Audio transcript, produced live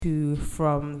to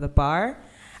From the Bar.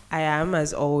 I am,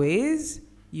 as always,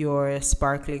 your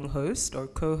sparkling host, or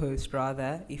co-host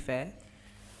rather, Ife.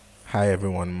 Hi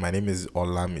everyone, my name is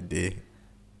Olamide.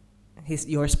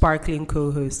 Your sparkling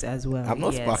co-host as well. I'm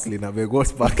not yes. sparkling, I'm a god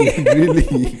sparkling,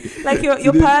 really. Like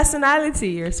your personality,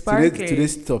 your sparkling.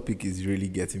 Today's topic is really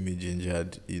getting me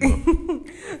gingered, you know.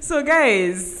 So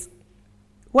guys,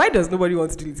 why does nobody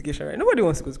want to do litigation, right? Nobody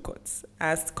wants to go to court.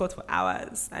 I asked court for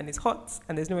hours and it's hot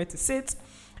and there's nowhere to sit.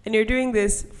 And you're doing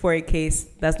this for a case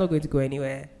that's not going to go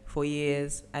anywhere for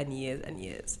years and years and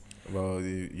years. Well,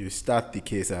 you start the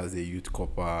case as a youth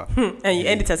copper. And you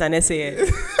end it as an essay.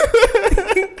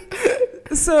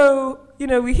 So,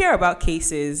 we hear about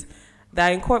cases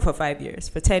that are in court for 5 years,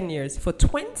 for 10 years, for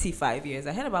 25 years.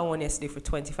 I heard about one yesterday for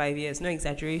 25 years, no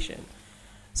exaggeration.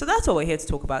 So that's what we're here to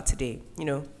talk about today.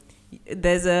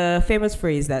 There's a famous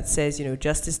phrase that says,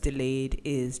 justice delayed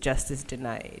is justice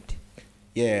denied.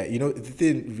 Yeah, the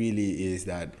thing really is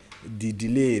that the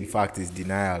delay, in fact, is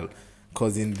denial.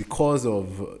 Because in the cause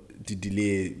of the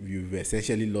delay, you've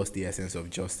essentially lost the essence of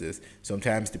justice.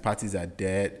 Sometimes the parties are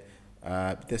dead.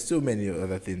 There's so many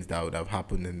other things that would have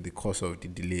happened in the course of the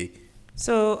delay.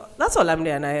 So that's all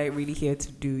Olamide and I are really here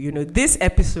to do. This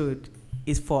episode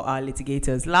is for our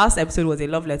litigators. Last episode was a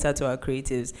love letter to our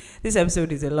creatives. This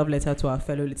episode is a love letter to our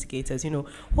fellow litigators.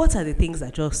 What are the things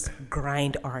that just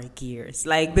grind our gears?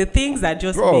 Like the things that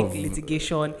just make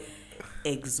litigation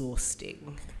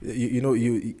exhausting.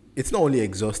 It's not only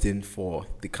exhausting for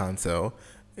the counsel,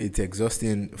 it's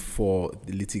exhausting for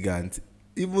the litigant.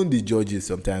 Even the judges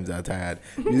sometimes are tired.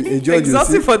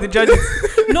 Exhausting for the judges.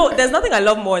 No, there's nothing I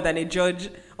love more than a judge,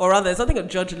 or rather, there's nothing a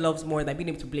judge loves more than being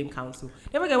able to blame counsel.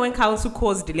 Never get when counsel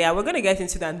caused delay. We're going to get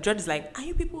into that. And the judge is like,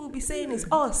 you people will be saying it's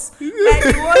us. Like,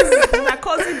 it was my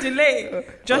causing delay.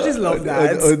 Judges love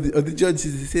that. Or the judge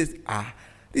says,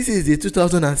 this is a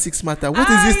 2006 matter. What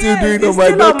is he still doing on my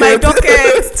docket? On my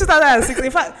docket. 2006.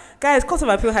 In fact, guys, Court of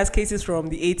Appeal has cases from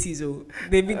the 80s. Oh.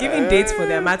 They've been giving dates for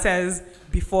their matters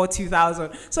before 2000.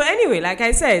 So anyway, like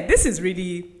I said, this is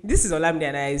Olamide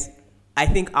and I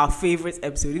think our favorite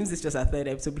episode. Even this is just our third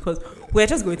episode because we're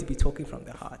just going to be talking from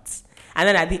the heart. And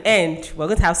then at the end, we're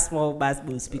going to have small bass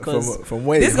because from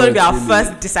where this is going to be our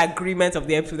first disagreement of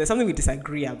the episode. There's something we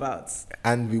disagree about.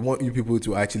 And we want you people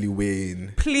to actually weigh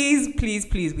in. Please, please,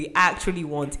 please. We actually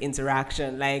want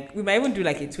interaction. Like, we might even do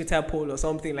like a Twitter poll or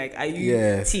something. Like, are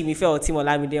you Team Ife or Team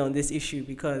Olamide on this issue?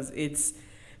 Because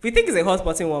we think it's a hot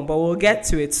button one, but we'll get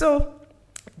to it. So,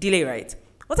 delay, right?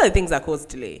 What are the things that cause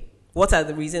delay? What are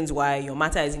the reasons why your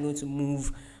matter isn't going to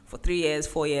move for 3 years,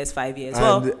 4 years, 5 years?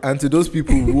 And to those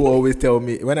people who always tell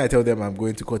me, when I tell them I'm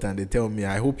going to court and they tell me,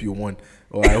 I hope you won,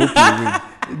 or I hope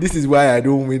you win. This is why I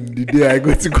don't win the day I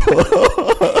go to court. So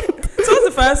what's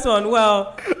the first one?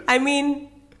 Well,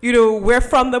 we're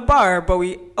from the bar, but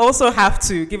we also have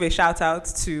to give a shout out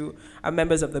to our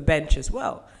members of the bench as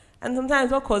well. And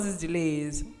sometimes what causes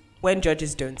delays when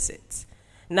judges don't sit.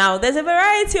 Now, there's a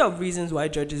variety of reasons why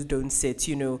judges don't sit.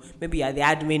 Maybe you're the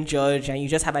admin judge and you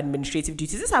just have administrative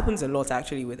duties. This happens a lot,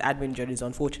 actually, with admin judges,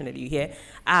 unfortunately. You hear,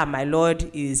 my lord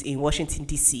is in Washington,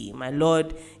 D.C. My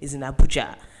lord is in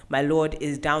Abuja. My lord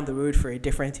is down the road for a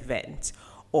different event.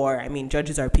 Or,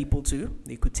 judges are people too.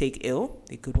 They could take ill.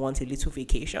 They could want a little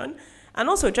vacation. And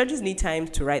also, judges need time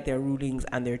to write their rulings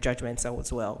and their judgments out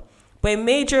as well. But a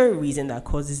major reason that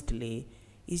causes delay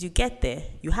is you get there,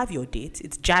 you have your date.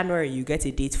 It's January, you get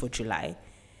a date for July.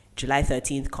 July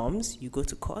 13th comes, you go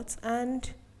to court,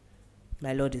 and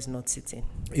my lord is not sitting.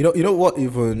 You know what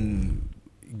even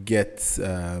gets,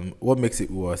 what makes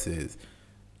it worse is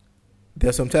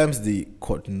there's sometimes the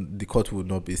court will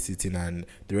not be sitting and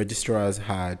the registrars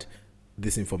had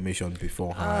this information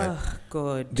beforehand. Oh,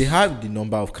 God. They have the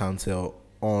number of counsel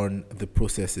on the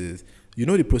processes.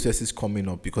 The processes coming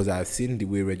up because I've seen the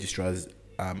way registrars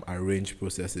arrange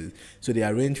processes. So they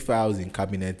arrange files in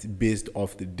cabinet based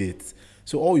off the dates.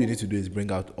 So all you need to do is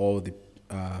bring out all the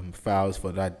files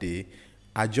for that day,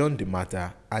 adjourn the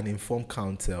matter, and inform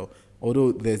counsel.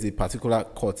 Although there's a particular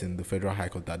court in the Federal High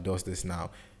Court that does this now,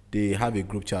 they have a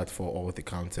group chat for all the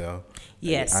counsel.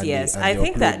 Yes. I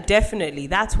think that definitely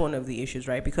that's one of the issues,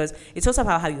 right? Because it's also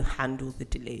about how you handle the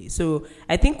delay. So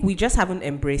I think we just haven't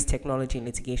embraced technology in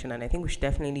litigation, and I think we should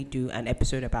definitely do an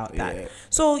episode about that. Yeah.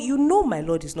 So my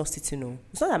lord is not sitting. No,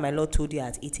 it's not that my lord told you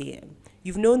at 8 a.m.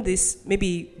 You've known this.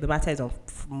 Maybe the matter is on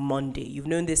Monday. You've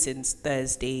known this since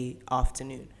Thursday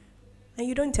afternoon, and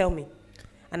you don't tell me.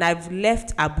 And I've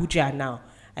left Abuja now.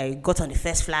 I got on the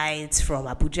first flight from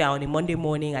Abuja on a Monday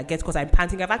morning. I get because I'm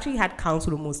panting. I've actually had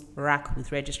counsel almost rack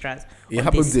with registrars. It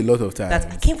happens a lot of times.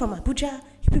 That I came from Abuja.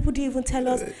 You people didn't even tell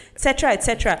us, etc.,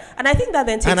 etc. And I think that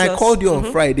then takes us. And I called you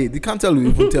on Friday. The counsel will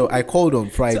even tell. I called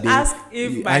on Friday to ask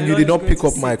if my and you did not pick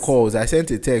up my calls. I sent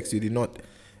a text. You did not.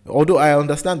 Although I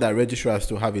understand that registrars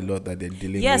still have a lot that they're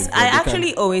dealing yes, with. Yes, I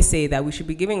actually always say that we should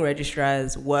be giving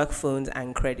registrars work phones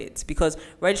and credits because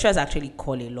registrars actually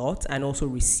call a lot and also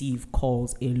receive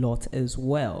calls a lot as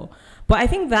well. But I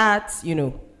think that,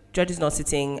 judges not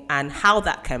sitting and how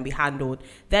that can be handled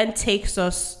then takes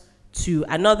us to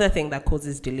another thing that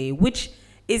causes delay, which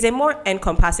is a more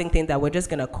encompassing thing that we're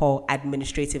just going to call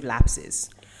administrative lapses.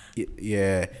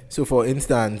 Yeah. So, for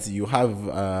instance, you have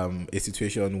a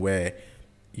situation where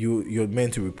you're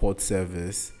meant to report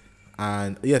service,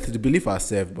 and yes, the belief has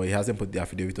served, but he hasn't put the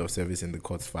affidavit of service in the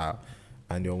court's file,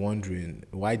 and you're wondering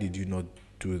why did you not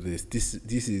do this?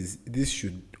 This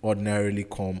should ordinarily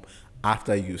come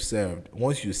after you served.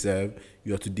 Once you serve,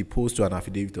 you have to depose to an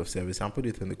affidavit of service and put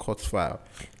it in the court's file.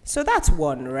 So that's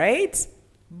one, right?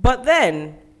 But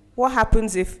then what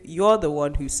happens if you're the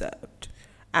one who served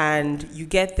and you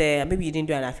get there, maybe you didn't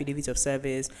do an affidavit of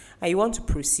service and you want to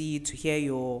proceed to hear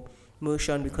your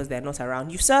motion because they're not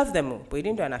around? You've served them, but you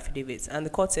didn't do an affidavit. And the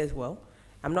court says, well,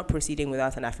 I'm not proceeding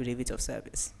without an affidavit of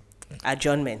service.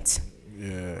 Adjournment.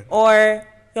 Yeah. Or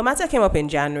your matter came up in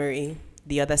January.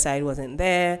 The other side wasn't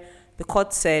there. The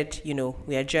court said,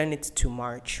 we adjourn it to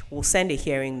March. We'll send a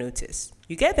hearing notice.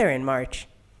 You get there in March.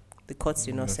 The courts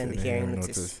do not send the hearing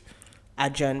notice.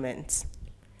 Adjournment.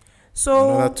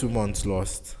 So another 2 months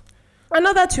lost.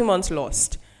 Another 2 months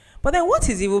lost. But then what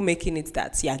is even making it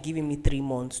that you're giving me 3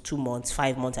 months, 2 months,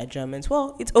 5 months adjournments?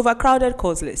 Well, it's overcrowded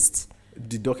court lists.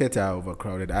 The dockets are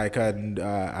overcrowded. I can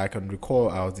recall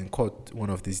I was in court one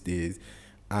of these days,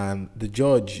 and the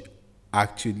judge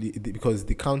actually, because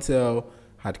the counsel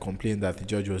had complained that the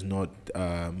judge was not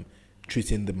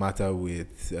treating the matter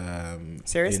with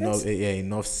seriousness?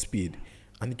 enough speed.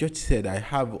 And the judge said, I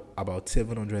have about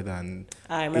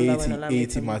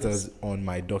 780 matters on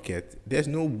my docket. There's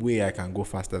no way I can go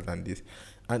faster than this.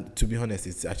 And to be honest,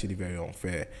 it's actually very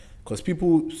unfair. Because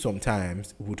people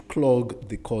sometimes would clog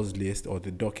the cause list or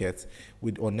the docket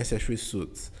with unnecessary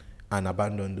suits and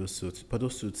abandon those suits. But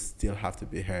those suits still have to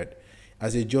be heard.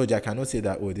 As a judge, I cannot say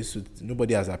that, this suit,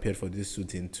 nobody has appeared for this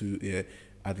suit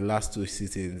at the last 2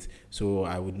 sittings, so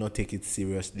I would not take it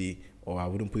seriously or I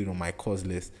wouldn't put it on my cause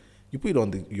list. You put it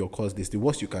on your cause list. The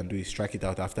worst you can do is strike it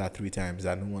out after 3 times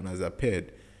and no one has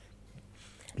appeared.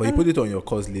 But you put it on your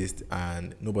cause list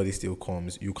and nobody still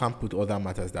comes. You can't put other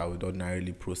matters that would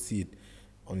ordinarily proceed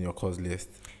on your cause list.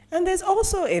 And there's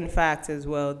also, in fact, as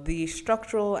well, the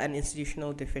structural and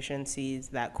institutional deficiencies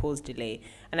that cause delay.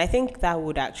 And I think that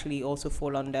would actually also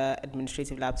fall under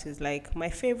administrative lapses. Like my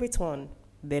favorite one,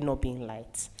 there not being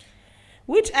light,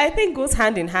 which I think goes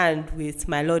hand in hand with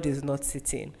my lord is not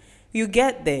sitting. You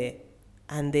get there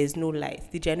and there's no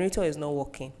light. The generator is not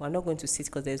working. We're not going to sit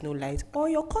because there's no light. Or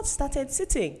your court started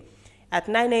sitting at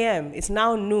 9 a.m. It's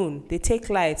now noon. They take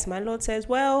lights. My lord says,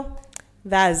 well,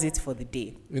 that's it for the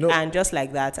day. And just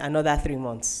like that, another 3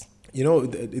 months.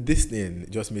 This thing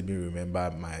just made me remember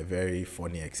my very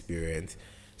funny experience.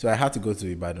 So I had to go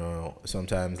to Ibadan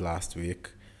sometimes last week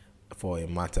for a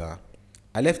matter.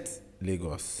 I left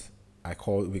Lagos.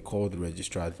 We called the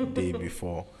registrar the day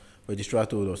before. Registrar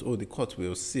told us, the court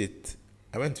will sit.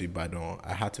 I went to Ibadan.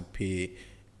 I had to pay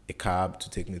a cab to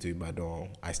take me to Ibadan.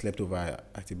 I slept over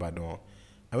at Ibadan.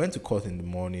 I went to court in the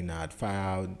morning. I had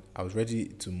filed. I was ready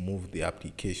to move the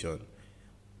application,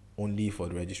 only for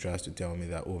the registrars to tell me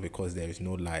that, because there is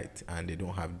no light and they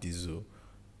don't have diesel,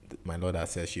 my lord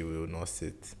has said she will not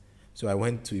sit. So I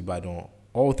went to Ibadan,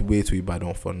 all the way to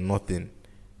Ibadan for nothing.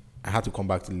 I had to come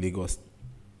back to Lagos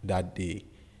that day.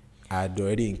 I had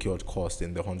already incurred costs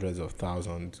in the hundreds of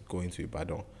thousands going to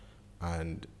Ibadan,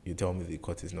 and you tell me the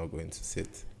court is not going to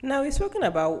sit. Now, we've spoken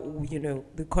about,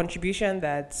 the contribution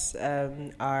that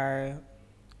our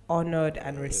honored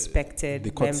and respected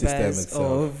the court members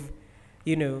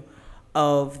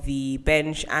of the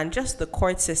bench and just the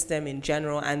court system in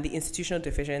general and the institutional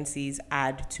deficiencies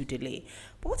add to delay.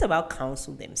 But what about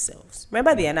counsel themselves?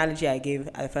 Remember the analogy I gave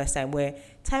at the first time where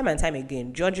time and time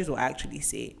again, judges will actually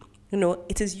say,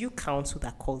 it is you, counsel,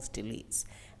 that cause delays.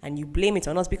 And you blame it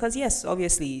on us because, yes,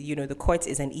 obviously, the court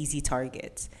is an easy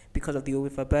target because of the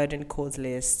overburdened cause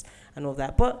list and all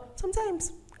that. But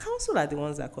sometimes counsel are the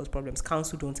ones that cause problems.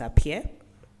 Counsel don't appear,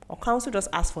 or counsel just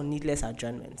ask for needless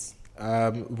adjournments.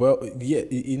 Well, yeah,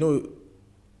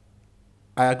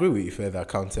 I agree with Ife that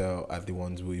counsel are the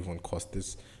ones who even cause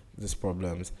these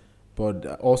problems. But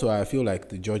also, I feel like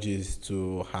the judges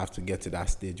to have to get to that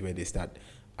stage where they start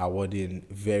awarding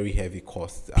very heavy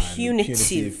costs and punitive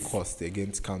Punitive. costs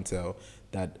against counsel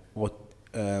that what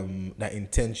that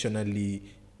intentionally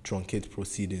truncate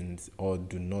proceedings or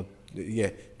do not,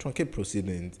 truncate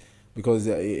proceedings, because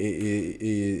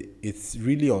it's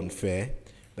really unfair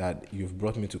that you've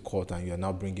brought me to court and you're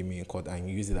now bringing me in court and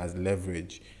you use it as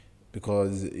leverage,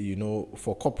 because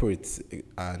for corporates,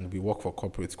 and we work for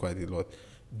corporates quite a lot,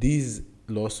 these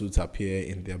lawsuits appear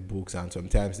in their books, and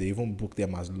sometimes they even book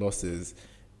them as losses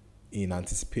in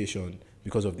anticipation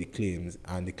because of the claims,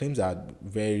 and the claims are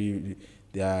very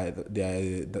they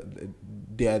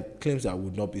are claims that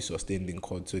would not be sustained in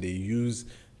court, so they use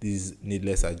these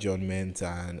needless adjournments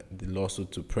and the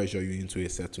lawsuit to pressure you into a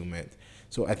settlement.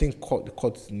 So I think the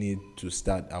courts need to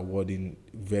start awarding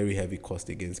very heavy costs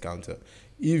against counsel.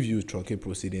 If you truncate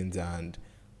proceedings and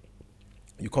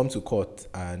you come to court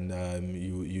and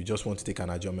you just want to take an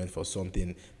adjournment for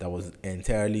something that was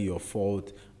entirely your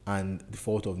fault and the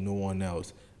fault of no one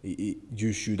else,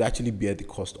 you should actually bear the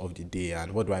cost of the day.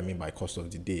 And what do I mean by cost of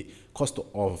the day? Cost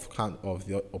of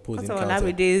the opposing What's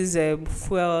counsel. Olamide's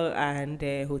fuel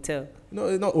and hotel? No,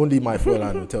 it's not only my fuel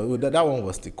and hotel. That one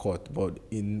was the court, but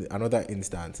in another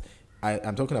instance,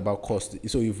 I'm talking about cost.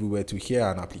 So if we were to hear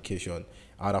an application,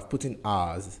 I would have put in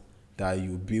hours that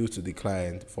you bill to the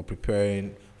client for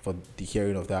preparing for the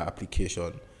hearing of that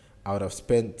application. I would have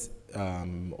spent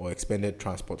or expended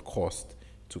transport cost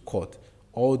to court.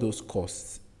 All those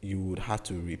costs, you would have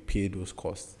to repay those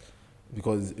costs,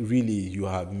 because really you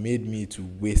have made me to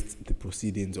waste the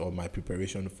proceedings or my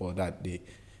preparation for that day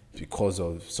because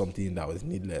of something that was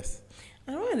needless.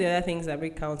 And one of the other things that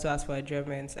make counsel ask for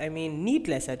adjournments,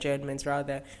 needless adjournments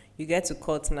rather, you get to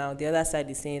court now, the other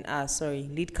side is saying, sorry,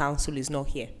 lead counsel is not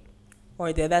here.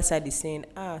 Or the other side is saying,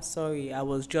 sorry, I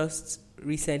was just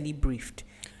recently briefed.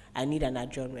 I need an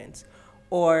adjournment.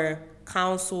 Or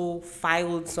counsel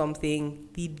filed something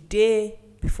the day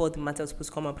before the matter was supposed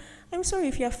to come up. I'm sorry,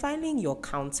 if you're filing your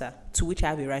counter, to which I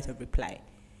have a right of reply,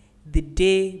 the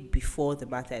day before the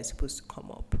matter is supposed to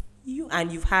come up,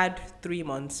 you've had 3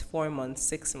 months, 4 months,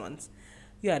 6 months,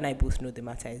 you and I both know the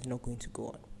matter is not going to go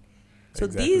on. So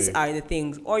Exactly. These are the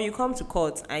things. Or you come to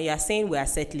court and you're saying we are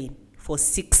settling for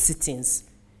 6 sittings.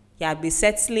 You have been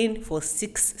settling for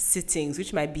 6 sittings,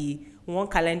 which might be 1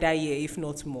 calendar year, if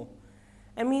not more.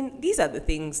 These are the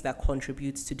things that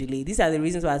contribute to delay. These are the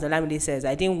reasons why, as Olamide says,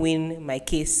 I didn't win my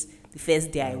case the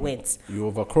first day I went. You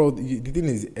overcrowd. The thing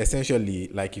is, essentially,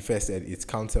 like you first said, it's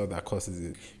counsel that causes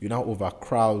it. You now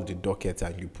overcrowd the docket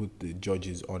and you put the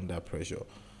judges under pressure.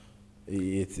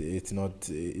 It's not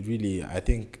really. I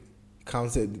think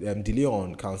counsel delay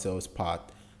on counsel's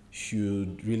part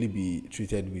should really be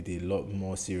treated with a lot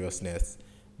more seriousness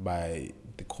by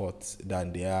the courts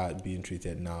than they are being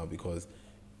treated now, because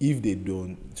if they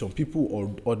don't, some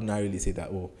people ordinarily say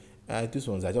that, these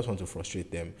ones, I just want to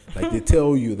frustrate them. Like they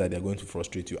tell you that they're going to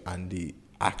frustrate you, and they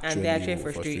actually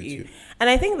frustrate you. And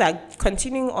I think that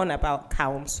continuing on about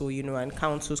counsel, and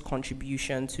counsel's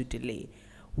contribution to delay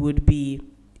would be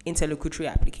interlocutory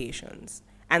applications.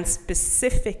 And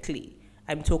specifically,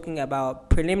 I'm talking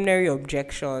about preliminary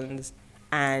objections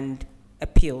and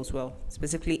appeals,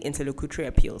 specifically interlocutory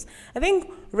appeals. I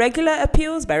think regular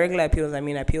appeals, by regular appeals, I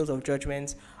mean appeals of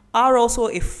judgments, are also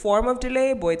a form of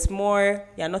delay, but it's more,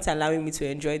 you're not allowing me to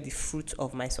enjoy the fruit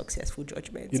of my successful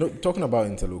judgment. Talking about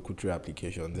interlocutory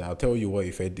applications, I'll tell you what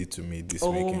Ife did to me this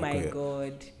week. Oh my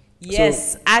God.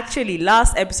 Yes, actually,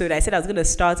 last episode, I said I was going to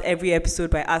start every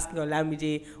episode by asking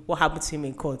Olamide what happened to him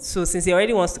in court. So since he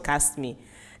already wants to cast me,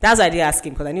 that's why I didn't ask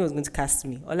him, because I knew he was going to cast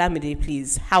me. Olamide,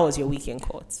 please, how was your week in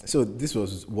court? So this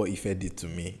was what Ife did to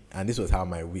me, and this was how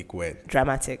my week went.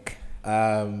 Dramatic.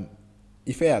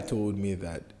 Ife had told me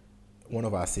that one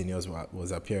of our seniors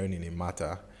was appearing in a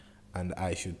matter, and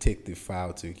I should take the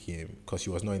file to him because she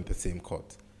was not in the same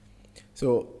court.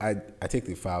 So I take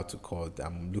the file to court.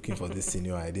 I'm looking for this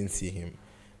senior. I didn't see him.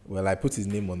 Well, I put his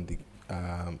name on the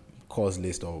cause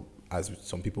list, or as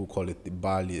some people call it, the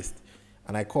bar list.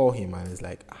 And I call him and it's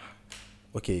like,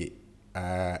 okay,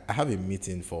 I have a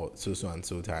meeting for so and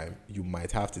so time. You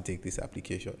might have to take this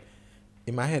application.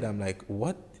 In my head, I'm like,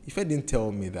 what? If I didn't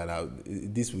tell me that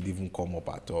this would even come up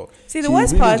at all. See, the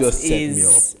worst part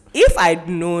is, if I'd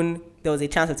known there was a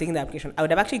chance of taking the application, I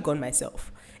would have actually gone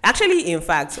myself. Actually, in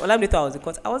fact, Olamide thought I was in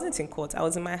court. I wasn't in court. I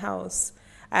was in my house.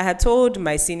 I had told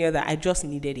my senior that I just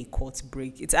needed a court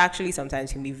break. It's actually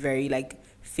sometimes can be very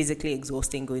physically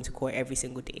exhausting going to court every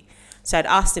single day. So I'd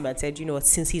asked him and said,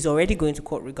 since he's already going to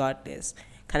court regardless,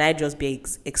 can I just be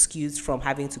excused from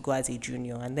having to go as a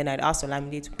junior? And then I'd asked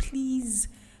Olamide to please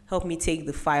help me take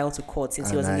the file to court since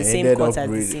he And was in the same court as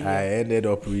the senior. I ended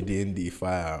up reading the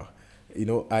file.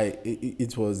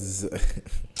 It was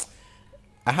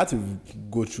I had to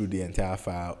go through the entire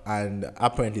file, and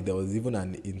apparently there was even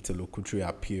an interlocutory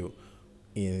appeal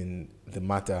in the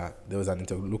matter. There was an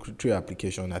interlocutory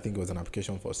application. I think it was an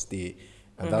application for stay,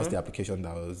 and that was the application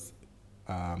that was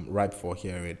ripe for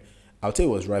hearing. I'll tell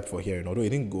you it was ripe for hearing, although it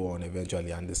didn't go on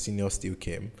eventually, and the senior still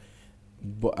came.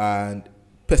 And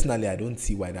personally, I don't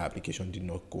see why the application did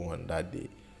not go on that day,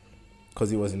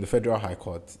 because it was in the Federal High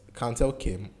Court. Counsel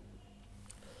came.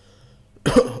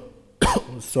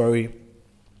 Sorry.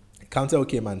 Counsel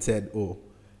came and said, "Oh,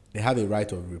 they have a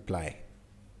right of reply."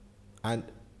 And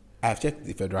I've checked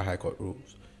the Federal High Court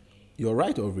rules. Your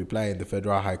right of reply in the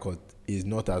Federal High Court is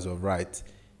not as of right.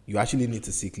 You actually need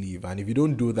to seek leave. And if you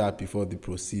don't do that before the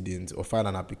proceedings, or file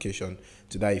an application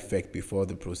to that effect before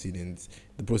the proceedings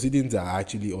are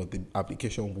actually, or the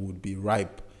application would be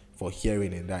ripe for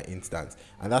hearing in that instance.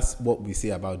 And that's what we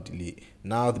say about delay.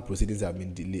 Now the proceedings have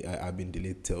been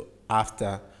delayed till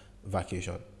after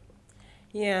vacation.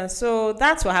 Yeah, so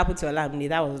that's what happened to Olamide.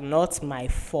 That was not my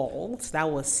fault.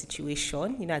 That was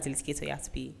situation. As a litigator, you have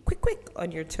to be quick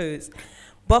on your toes.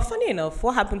 But funny enough,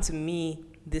 what happened to me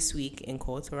this week in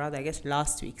court, or rather, I guess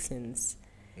last week, since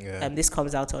this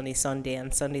comes out on a Sunday,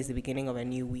 and Sunday is the beginning of a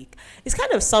new week. It's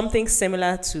kind of something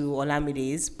similar to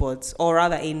Olamide's, or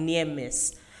rather a near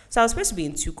miss. So I was supposed to be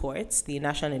in two courts, the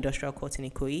National Industrial Court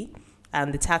in Ikoyi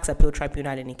and the Tax Appeal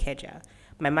Tribunal in Ikeja.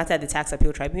 My matter at the Tax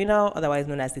Appeal Tribunal, otherwise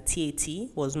known as the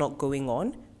TAT, was not going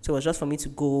on. So it was just for me to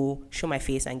go show my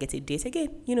face and get a date again,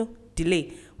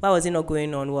 delay. Why was it not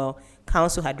going on? Well,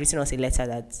 counsel had written us a letter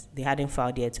that they hadn't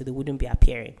filed yet, so they wouldn't be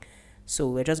appearing. So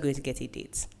we're just going to get a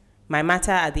date. My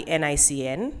matter at the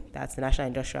NICN, that's the National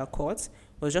Industrial Court,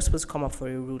 was just supposed to come up for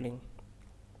a ruling.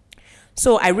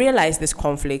 So I realized this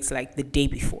conflict like the day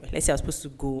before. Let's say I was supposed to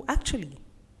go, actually,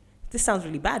 this sounds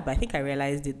really bad, but I think I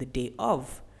realized it the day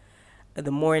of, the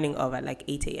morning of at like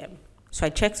 8 a.m. So I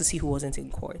checked to see who wasn't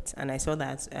in court, and I saw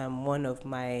that one of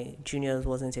my juniors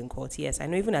wasn't in court. Yes, I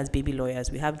know even as baby lawyers,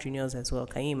 we have juniors as well.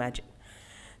 Can you imagine?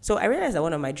 So I realized that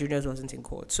one of my juniors wasn't in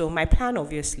court. So my plan,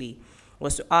 obviously,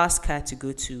 was to ask her to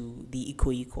go to the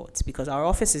Ikoyi court, because our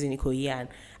office is in Ikoyi, and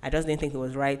I just didn't think it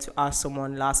was right to ask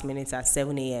someone last minute at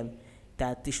 7 a.m.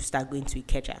 that they should start going to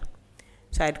Ikeja.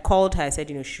 So I'd called her. I said,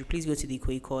 she should please go to the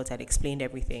Ikoyi court. I'd explained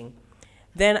everything.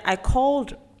 Then I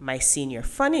called my senior.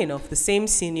 Funny enough, the same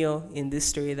senior in this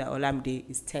story that Olamide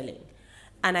is telling.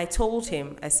 And I told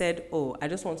him, I said, I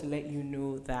just want to let you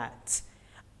know that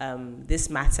this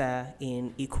matter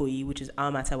in Ikoyi, which is our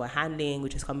matter we're handling,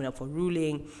 which is coming up for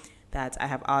ruling, that I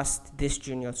have asked this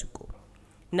junior to go.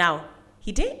 Now,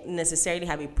 he didn't necessarily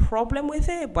have a problem with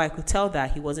it, but I could tell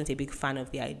that he wasn't a big fan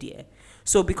of the idea.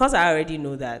 So because I already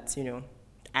know that,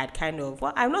 I'd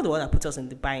I'm not the one that put us in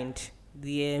the bind.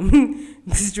 The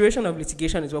situation of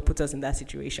litigation is what put us in that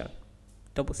situation,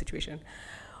 double situation.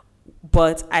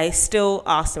 But I still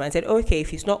asked him. I said, okay, if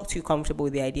he's not too comfortable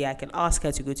with the idea, I can ask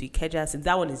her to go to Ikeja, since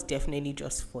that one is definitely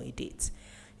just for a date.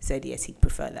 He said, yes, he'd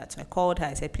prefer that. So I called her.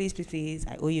 I said, please,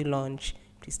 I owe you lunch.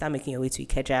 Please start making your way to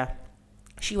Ikeja.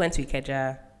 She went to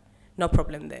Ikeja. No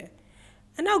problem there.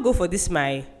 And I'll go for this,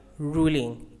 my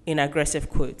ruling, in aggressive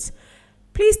quotes.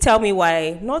 Please tell me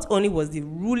why not only was the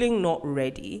ruling not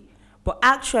ready, but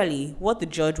actually, what the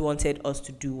judge wanted us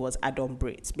to do was add on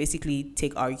braids, basically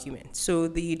take argument. So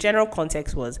the general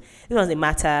context was, this was a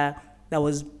matter that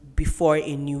was before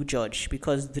a new judge,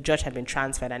 because the judge had been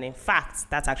transferred. And in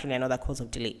fact, that's actually another cause of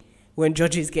delay, when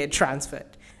judges get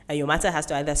transferred. And your matter has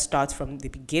to either start from the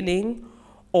beginning,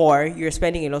 or you're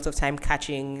spending a lot of time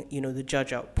catching, the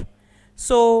judge up.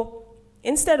 So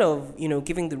instead of,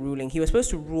 giving the ruling, he was supposed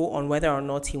to rule on whether or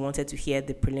not he wanted to hear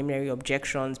the preliminary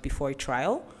objections before a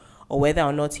trial, or whether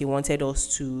or not he wanted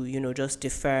us to, just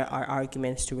defer our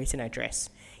arguments to written address.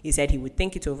 He said he would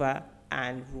think it over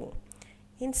and rule.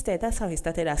 Instead, that's how he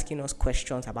started asking us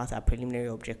questions about our preliminary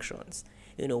objections.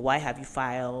 Why have you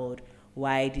filed?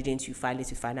 Why didn't you file it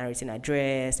with final written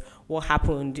address? What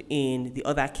happened in the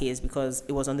other case? Because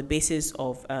it was on the basis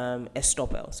of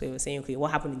estoppel. So he was saying, okay,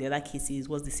 what happened in the other cases?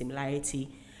 What's the similarity?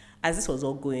 As this was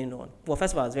all going on. Well,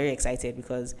 first of all, I was very excited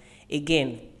because,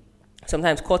 again,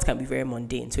 sometimes court can be very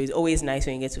mundane. So it's always nice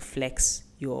when you get to flex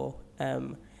your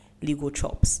legal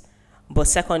chops. But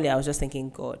secondly, I was just thinking,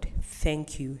 God,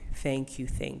 thank you,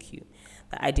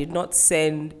 that I did not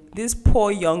send this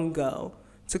poor young girl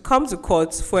to come to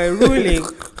court for a ruling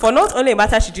for not only a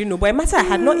matter she didn't know, but a matter I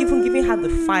had not even given her the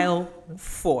file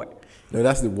for. No,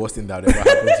 that's the worst thing that ever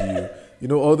happened to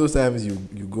you. All those times you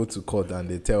go to court and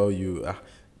they tell you,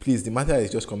 please, the matter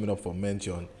is just coming up for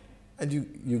mention. And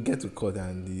you get to court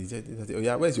and the judge say, oh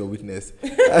yeah, where's your witness?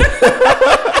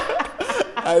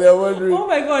 And I'm wondering, Oh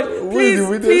my God! who is the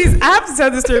witness? Please, I have to tell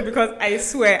this story because I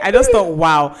swear, I just thought,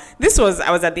 wow,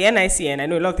 I was at the NIC, and I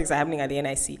know a lot of things are happening at the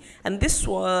NIC, and this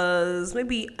was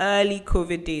maybe early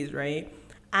COVID days, right?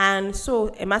 And so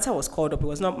a matter was called up. It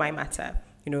was not my matter.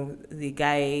 The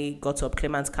guy got up,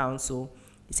 claimant's counsel.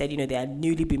 He said, they had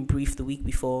newly been briefed the week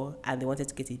before, and they wanted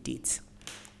to get a date.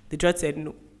 The judge said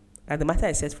no, and the matter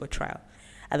is set for trial,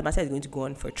 and the matter is going to go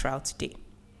on for trial today.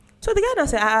 So the guy now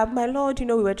said, my lord, we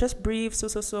were just briefed,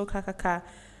 ka.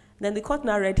 Then the court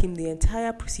now read him the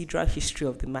entire procedural history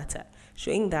of the matter,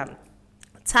 showing that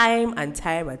time and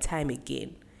time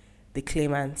again, the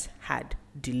claimant had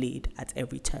delayed at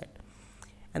every turn.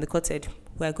 And the court said,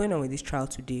 we are going on with this trial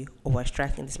today, or we're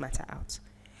striking this matter out.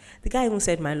 The guy even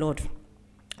said, my lord,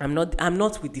 I'm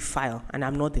not with the file, and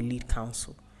I'm not the lead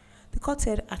counsel. The court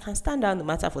said, I can stand down the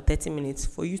matter for 30 minutes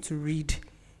for you to read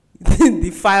the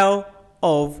file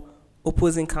of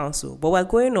opposing counsel, but we're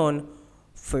going on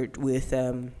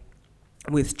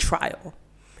with trial.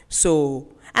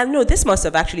 So, and no, this must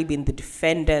have actually been the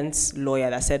defendant's lawyer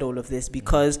that said all of this,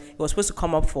 because it was supposed to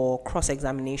come up for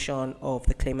cross-examination of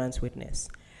the claimant's witness.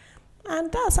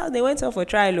 And that's how they went on for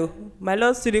trial. My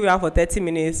lord stood around for 30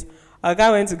 minutes. Our guy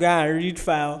went to go and read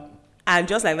file. And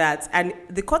just like that. And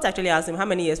the court actually asked him, how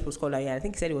many years post-call are you? I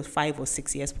think he said it was 5 or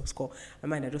 6 years post-call.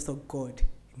 I just thought, God,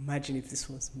 imagine if this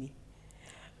was me.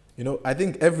 I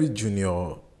think every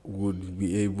junior would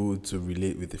be able to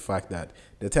relate with the fact that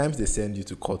the times they send you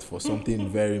to court for something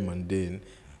very mundane,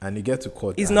 and you get to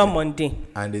court, it's not mundane,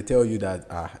 and they tell you that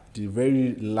the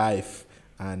very life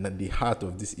and the heart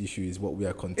of this issue is what we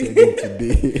are contending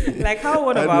today. Like how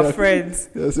one of our friends,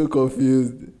 they're so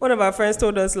confused. One of our friends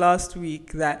told us last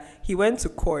week that he went to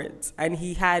court and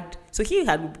he had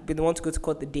been the one to go to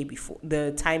court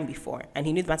the time before, and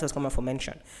he knew the matter was coming for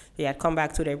mention. He had come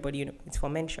back, told everybody, it's for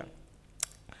mention.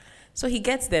 So he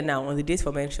gets there now on the date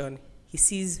for mention. He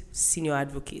sees senior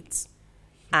advocates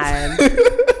and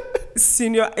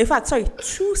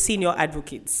two senior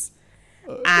advocates.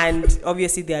 And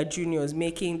obviously they are juniors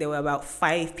there were about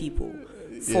 5 people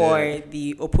for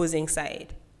the opposing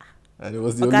side. And it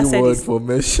was the only word for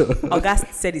mention.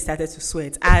 August said he started to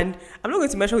sweat. And I'm not going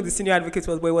to mention who the senior advocate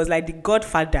was, but it was like the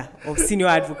godfather of senior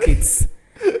advocates.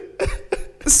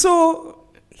 So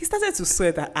he started to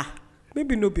sweat that,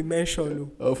 maybe no be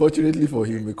mentioned. Unfortunately for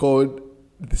him, we called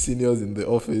the seniors in the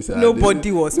office. And nobody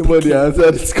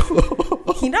answered his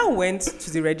call. He now went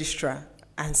to the registrar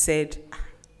and said,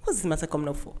 what's this matter coming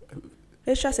up for? The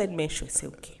registrar said, mention. Say,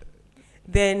 okay.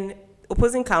 Then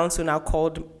opposing counsel now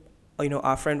called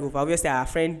our friend over. Obviously, our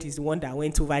friend is the one that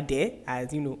went over there as,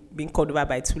 being called over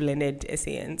by 2 learned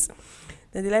SANs.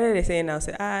 Then the learned SAN now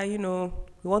said,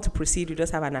 we want to proceed. We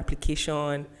just have an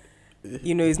application.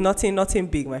 It's nothing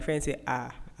big. My friend said,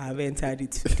 I've entered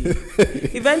it today.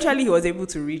 Eventually, he was able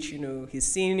to reach, his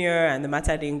senior, and the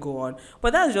matter didn't go on.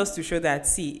 But that's just to show that,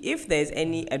 if there's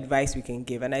any advice we can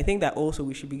give, and I think that also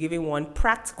we should be giving one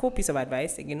practical piece of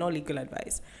advice, again, not legal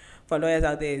advice, for lawyers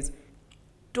out there is,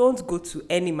 don't go to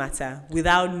any matter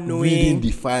without knowing. Reading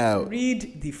the file.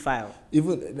 Read the file.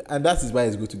 And that is why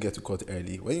it's good to get to court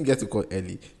early. When you get to court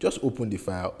early, just open the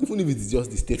file. Even if it's just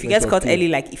the statement. If you get to court early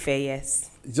like Ife,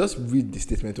 yes. Just read the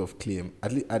statement of claim.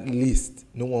 At least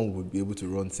no one would be able to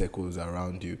run circles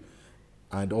around you.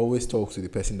 And always talk to the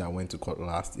person that went to court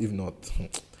last. If not,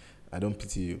 I don't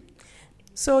pity you.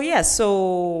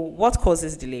 So what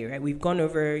causes delay, right? We've gone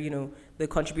over, the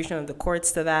contribution of the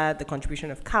courts to that, the contribution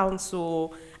of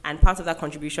counsel, and part of that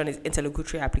contribution is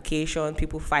interlocutory application,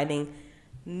 people filing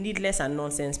needless and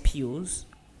nonsense appeals,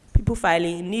 people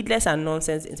filing needless and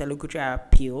nonsense interlocutory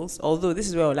appeals, although this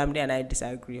is where Olamide and I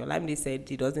disagree. Olamide said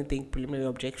he doesn't think preliminary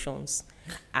objections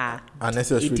are a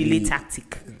delay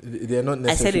tactic. They're not necessarily.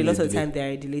 I said a lot of the time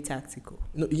they're a delay tactic.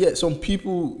 No, yeah, some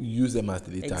people use them as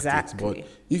delay tactics, but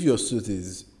if your suit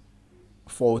is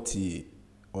faulty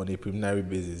on a preliminary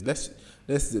basis,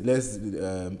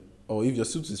 or if your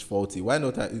suit is faulty, why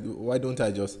don't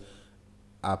I just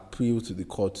appeal to the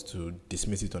court to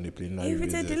dismiss it on a preliminary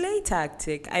basis? If it's a delay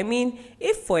tactic,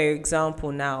 if, for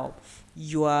example, now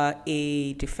you are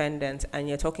a defendant and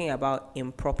you're talking about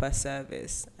improper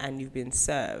service and you've been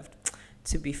served,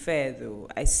 to be fair though,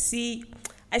 I see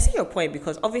your point,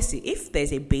 because obviously if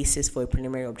there's a basis for a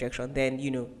preliminary objection, then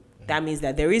that means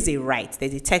that there is a right,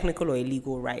 there's a technical or a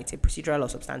legal right, a procedural or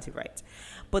substantive right.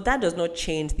 But that does not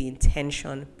change the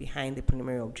intention behind the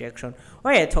preliminary objection.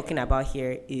 What you're talking about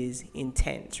here is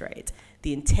intent, right?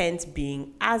 The intent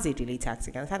being as a delay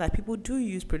tactic, and the fact that people do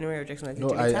use preliminary objection as a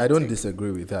delay tactic. I don't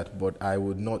disagree with that, but I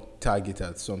would not target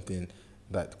at something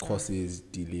that causes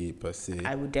delay per se.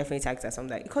 I would definitely tag that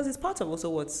something because it's part of also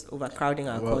what's overcrowding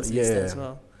our Well, course list as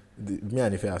well. Me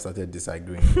and Ife have started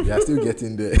disagreeing. We are still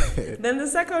getting there. Then the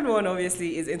second one,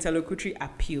 obviously, is interlocutory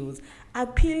appeals.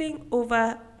 Appealing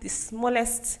over the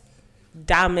smallest,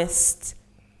 dumbest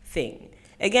thing.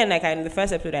 Again, like in the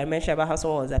first episode, I mentioned about how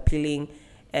someone was appealing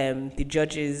the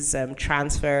judge's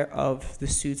transfer of the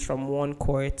suit from one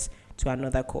court to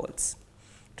another court.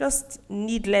 Just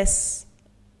needless,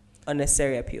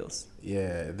 unnecessary appeals.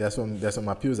 Yeah, there's some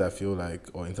appeals I feel like,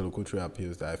 or interlocutory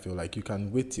appeals that I feel like you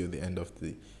can wait till the end of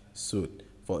the suit.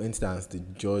 For instance, the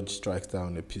judge strikes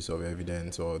down a piece of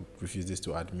evidence or refuses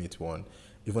to admit one,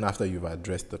 even after you've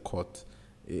addressed the court.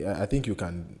 I think you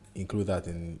can include that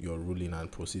in your ruling and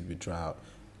proceed with trial.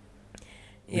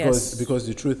 Because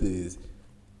the truth is,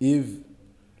 if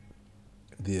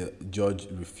the judge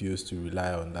refused to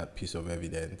rely on that piece of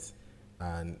evidence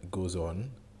and goes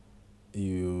on,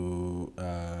 he'll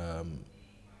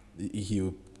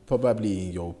probably,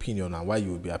 in your opinion, and why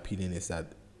you will be appealing is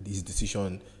that this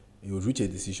decision, you will reach a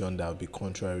decision that will be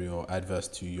contrary or adverse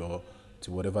to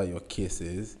whatever your case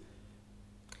is.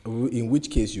 In which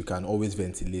case, you can always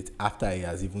ventilate after he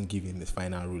has even given his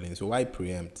final ruling. So why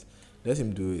preempt? Let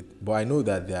him do it. But I know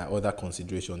that there are other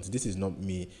considerations. This is not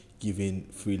me giving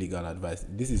free legal advice.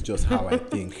 This is just how I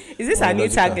think. Is this a new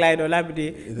tagline,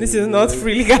 Olamide? This is not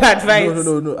free legal advice.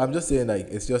 No. I'm just saying, like,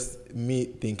 it's just me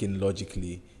thinking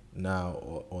logically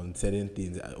now on certain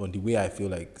things, on the way I feel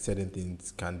like certain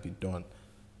things can be done.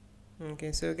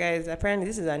 Okay, so guys, apparently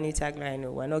this is a new tagline.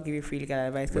 We're not giving free legal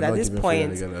advice because at this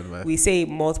point we say it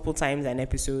multiple times an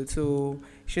episode. So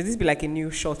should this be like a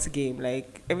new short game?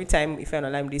 Like every time Ife and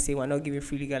Olamide say we're not giving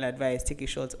free legal advice, take a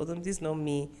shot. Although this is not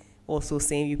me also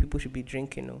saying you people should be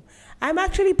drinking. No, I'm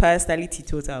actually personally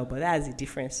teetotal, but that's a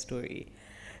different story.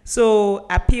 So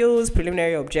appeals,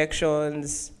 preliminary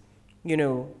objections,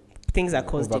 things that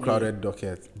cause overcrowded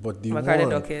docket. But the one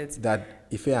docket that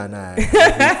Ife and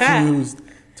I refused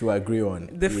to agree on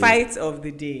the fight of the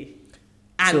day,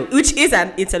 and which is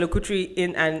an interlocutory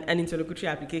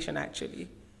application actually,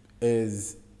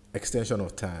 is extension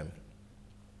of time.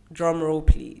 Drum roll,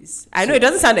 please. I know it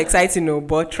doesn't sound exciting, no,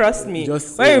 but trust me,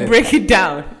 when you break it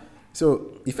down.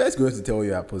 So if I was going to tell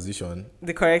you our position,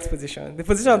 the correct position, the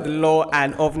position of the law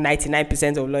and of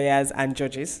 99% of lawyers and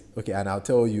judges. Okay, and I'll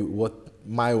tell you what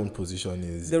my own position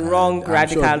is. The wrong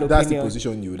radical opinion. That's the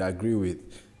position you would agree with.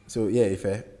 So yeah,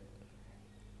 Ife.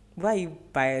 Why are you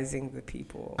biasing the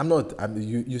people? I'm not.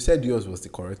 You said yours was the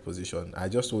correct position. I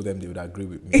just told them they would agree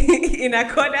with me. In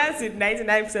accordance with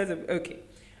 99% of... Okay.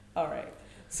 All right.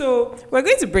 So we're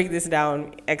going to break this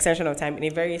down, extension of time, in a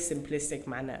very simplistic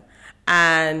manner.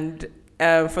 And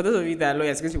for those of you that are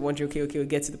lawyers, because you want okay,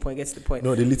 get to the point.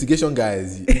 No, the litigation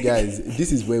guys, you guys,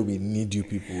 this is where we need you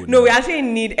people. No, we actually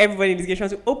need everybody in litigation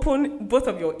to open both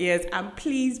of your ears and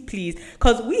please,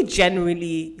 because we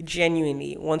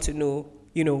genuinely want to know,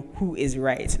 who is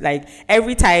right. Like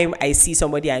every time I see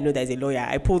somebody I know that is a lawyer,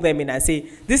 I pull them in and say,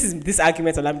 this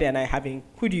argument Olamide and I having,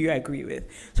 who do you agree with?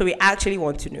 So we actually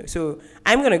want to know. So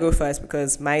I'm going to go first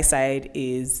because my side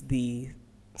is the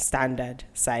standard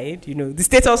side, the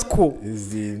status quo.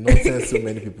 Is the nonsense so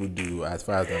many people do as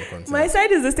far as I'm concerned. My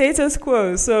side is the status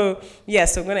quo. So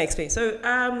yes, so I'm going to explain.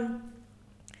 So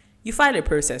you file a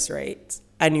process, right?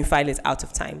 And you file it out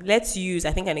of time. Let's use,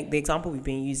 I think the example we've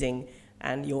been using,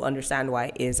 and you'll understand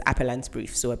why, is appellant's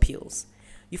brief, so appeals.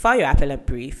 You file your appellant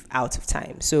brief out of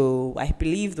time. So I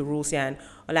believe the rules here, and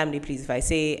Olamide, please,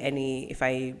 if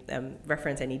I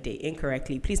reference any date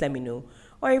incorrectly, please let me know.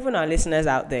 Or even our listeners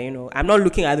out there, I'm not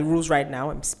looking at the rules right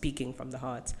now, I'm speaking from the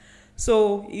heart.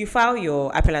 So you file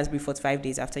your appellant's brief 45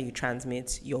 days after you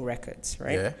transmit your records,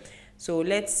 right? Yeah. So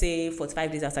let's say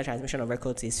 45 days after transmission of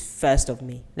records is 1st of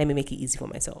May. Let me make it easy for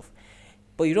myself.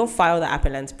 But you don't file the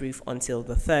appellant's brief until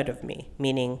the 3rd of May,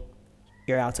 meaning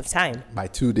you're out of time. By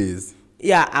 2 days.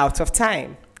 Yeah, out of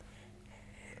time.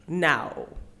 Now,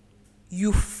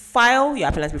 you file your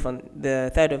appellant's brief on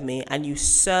the 3rd of May and you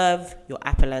serve your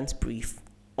appellant's brief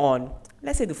on,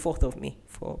 let's say, the 4th of May,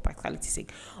 for practicality's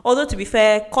sake. Although, to be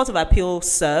fair, Court of Appeal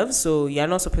serves, so you're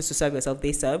not supposed to serve yourself,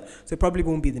 they serve, so it probably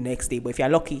won't be the next day, but if you're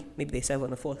lucky, maybe they serve on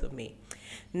the 4th of May.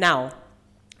 Now,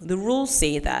 the rules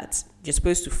say that you're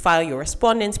supposed to file your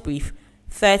respondent's brief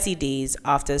 30 days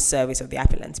after service of the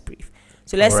appellant's brief.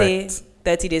 So let's say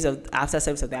 30 days after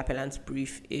service of the appellant's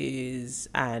brief is,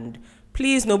 and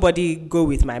please nobody go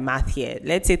with my math here.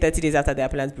 Let's say 30 days after the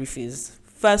appellant's brief is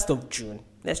 1st of June.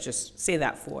 Let's just say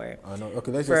that for... no,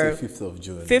 okay, let's just say 5th of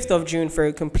June. 5th of June for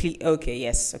a complete... Okay,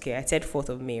 yes. Okay, I said 4th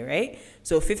of May, right?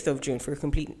 So 5th of June for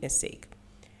completeness sake.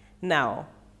 Now,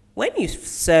 when you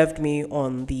served me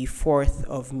on the 4th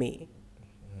of May,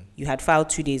 You had filed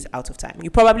 2 days out of time.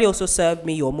 You probably also served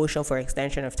me your motion for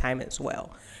extension of time as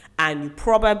well. And you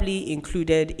probably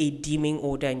included a deeming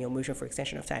order in your motion for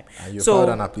extension of time. And you filed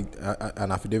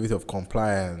an affidavit of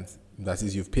compliance that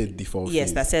says you've paid default fees.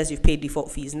 Yes, that says you've paid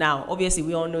default fees. Now, obviously,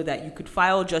 we all know that you could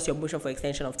file just your motion for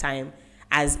extension of time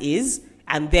as is,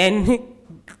 and then,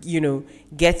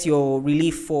 get your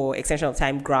relief for extension of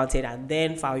time granted, and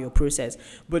then file your process.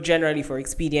 But generally, for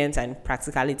expedience and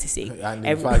practicality sake. And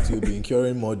in fact, you'll be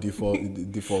incurring more default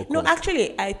costs. No,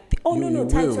 actually,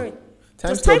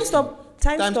 Time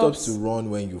stops to run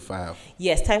when you file.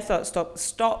 Yes, time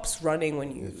stops running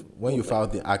when you file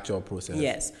the actual process.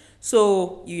 Yes.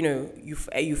 So,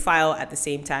 you file at the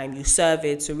same time, you serve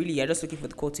it. So really, you're just looking for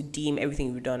the court to deem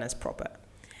everything you've done as proper.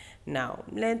 Now,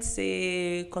 let's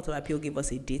say Court of Appeal gave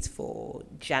us a date for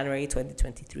January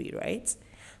 2023, right?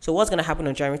 So what's going to happen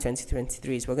on January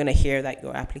 2023 is we're going to hear that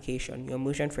your application, your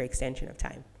motion for extension of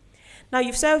time. Now,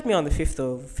 you've served me on the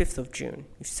 5th of June.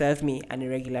 You've served me an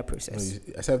irregular process.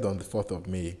 No, I served on the 4th of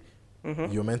May.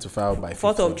 Mm-hmm. You're meant to file by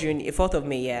 4th of June, 4th of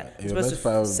May, yeah. You're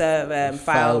supposed to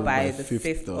file by the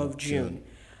 5th of June.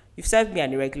 You've served me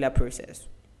an irregular process.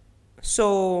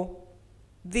 So,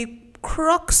 the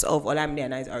crux of Olamide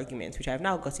and I's argument, which I've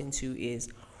now got into, is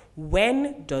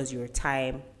when does your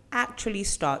time actually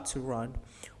start to run?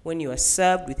 When you are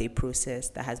served with a process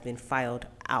that has been filed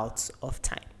out of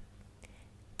time.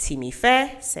 Team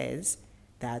Ife says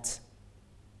that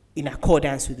in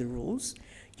accordance with the rules,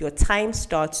 your time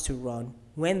starts to run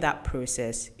when that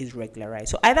process is regularized.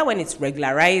 So either when it's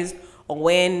regularized or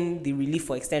when the relief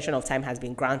for extension of time has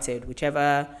been granted,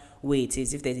 whichever way it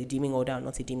is, if there's a deeming order or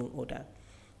not a deeming order.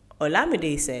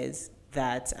 Olamide says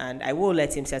that, and I will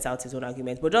let him set out his own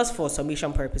argument, but just for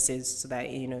submission purposes so that,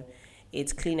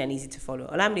 it's clean and easy to follow.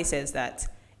 Olamide says that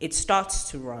it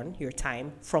starts to run, your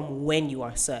time, from when you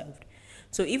are served.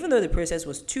 So even though the process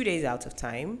was 2 days out of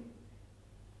time,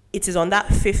 it is on that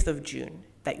 5th of June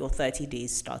that your 30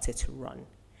 days started to run.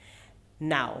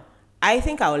 Now, I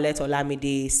think I'll let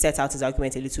Olamide set out his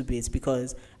argument a little bit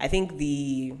because I think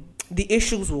the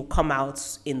issues will come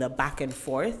out in the back and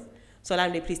forth. So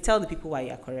Olamide, please tell the people why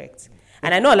you are correct.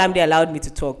 And I know Olamide allowed me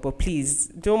to talk, but please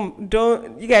don't.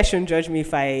 You guys shouldn't judge me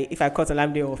if I cut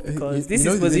Olamide off because this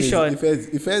is position.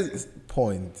 Ife's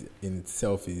point in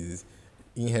itself is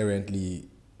inherently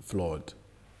flawed.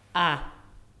 Yeah.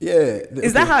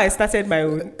 Is that how I started my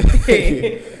own?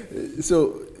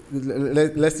 So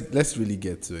let's really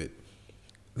get to it.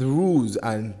 The rules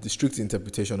and the strict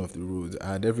interpretation of the rules,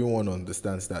 and everyone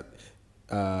understands that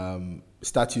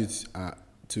statutes are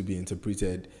to be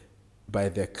interpreted by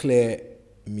their clear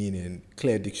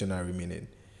dictionary meaning.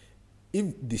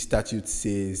 If the statute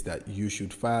says that you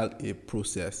should file a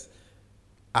process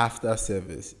after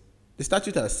service, the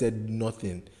statute has said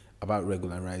nothing about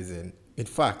regularizing. In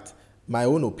fact, my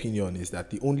own opinion is that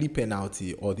the only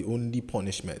penalty or the only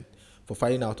punishment for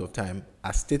filing out of time,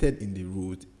 as stated in the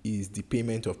rules, is the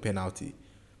payment of penalty.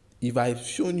 If I've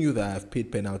shown you that I've paid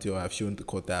penalty or I've shown the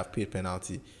court that I've paid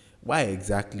penalty, why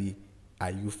exactly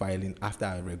are you filing after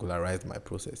I regularized my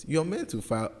process? You're meant to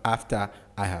file after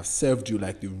I have served you,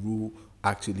 like the rule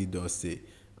actually does say.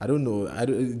 I don't know.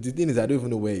 The thing is, I don't even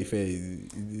know where Ife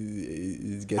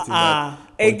is getting that.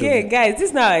 Again, guys, this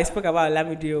is now I spoke about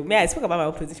Olamide. I spoke about my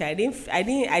own position. I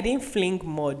didn't fling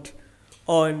mud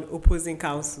on opposing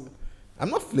counsel.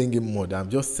 I'm not flinging mud. I'm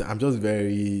just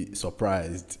very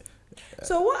surprised.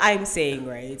 So what I'm saying,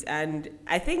 right, and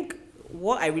I think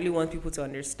what I really want people to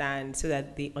understand, so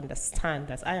that they understand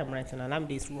that I am right and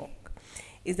Olamide is wrong,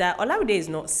 is that Olamide is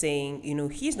not saying,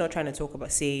 he's not trying to talk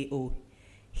about,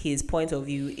 his point of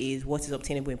view is what is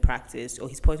obtainable in practice, or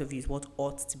his point of view is what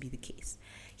ought to be the case.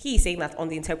 He is saying that on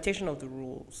the interpretation of the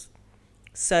rules,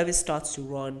 service starts to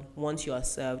run once you are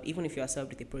served, even if you are served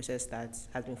with a process that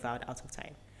has been filed out of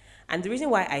time. And the reason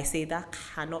why I say that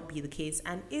cannot be the case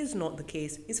and is not the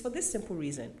case is for this simple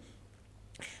reason.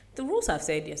 The rules have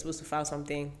said you're supposed to file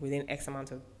something within X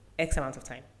amount of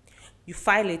time. You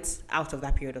file it out of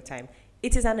that period of time.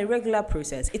 It is an irregular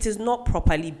process. It is not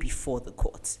properly before the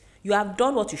court. You have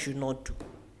done what you should not do.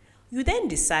 You then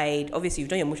decide, obviously you've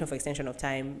done your motion for extension of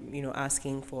time,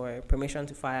 asking for permission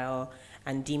to file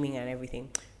and deeming and everything.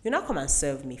 You now come and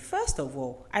serve me. First of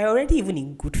all, I already, even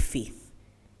in good faith,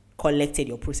 collected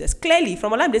your process. Clearly,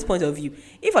 from Olamide's point of view,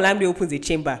 if Olamide opens a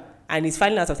chamber and is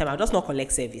filing out of time, I'll just not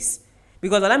collect service.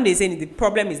 Because Olamide is saying the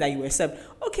problem is that you were served.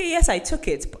 Okay, yes, I took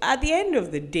it. But at the end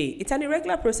of the day, it's an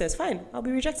irregular process. Fine, I'll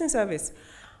be rejecting service.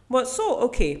 But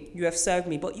okay, you have served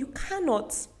me, but you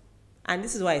cannot. And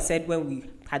this is why I said when we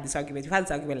had this argument, we've had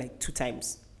this argument like 2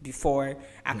 times before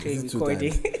actually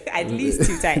recording. At least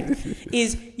 2 times.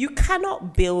 Is you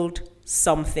cannot build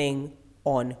something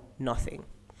on nothing.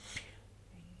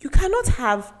 You cannot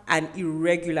have an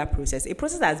irregular process, a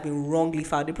process that has been wrongly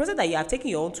filed, a process that you have taken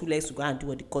your own 2 legs to go and do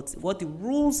what the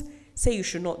rules say you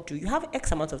should not do. You have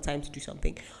X amount of time to do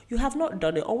something. You have not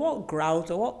done it. On what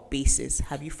grounds, on what basis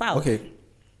have you filed?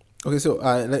 Okay, so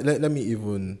let me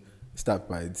even start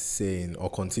by saying, or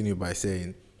continue by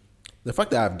saying, the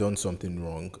fact that I've done something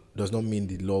wrong does not mean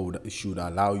the law should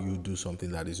allow you to do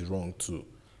something that is wrong too.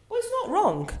 Well, it's not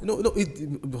wrong.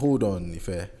 No, hold on,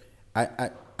 Ife. I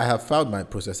have filed my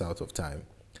process out of time.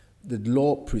 The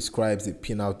law prescribes a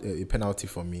penalty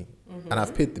for me, and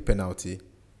I've paid the penalty.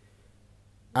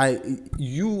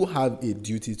 You have a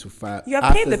duty to file. You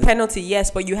have paid the penalty, yes,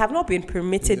 but you have not been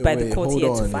permitted by the court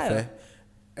yet to file.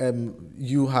 Ife.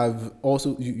 You have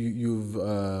also you've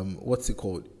what's it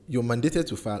called? You're mandated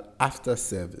to file after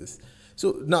service.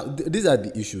 So now these are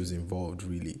the issues involved,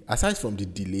 really. Aside from the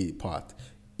delay part,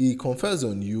 it confers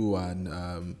on you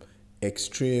an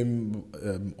extremely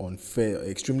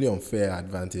unfair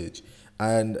advantage.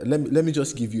 And let me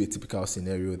just give you a typical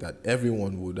scenario that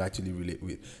everyone would actually relate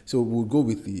with. So we'll go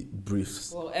with the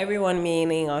briefs. Well, everyone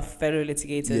meaning our fellow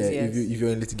litigators, yes. If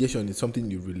you're in litigation, it's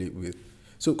something you relate with.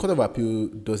 So Court of Appeal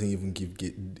doesn't even give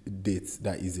dates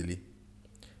that easily.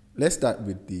 Let's start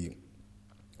with the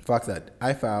fact that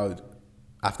I filed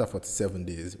after 47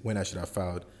 days when I should have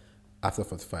filed after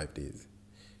 45 days.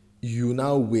 You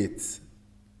now wait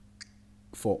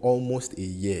for almost a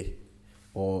year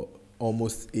or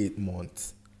almost 8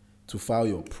 months to file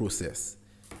your process.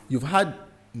 You've had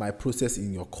my process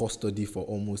in your custody for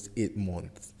almost 8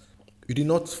 months. You did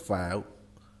not file,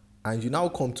 and you now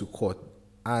come to court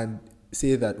and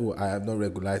say that, oh, I have not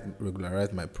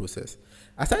regularized my process.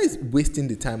 I started wasting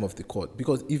the time of the court,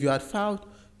 because if you had filed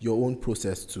your own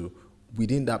process too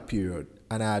within that period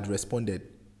and I had responded,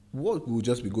 what we would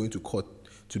just be going to court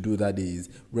to do that day is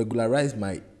regularize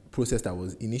my process that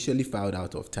was initially filed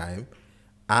out of time,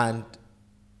 and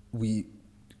we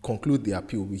conclude the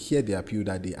appeal, we hear the appeal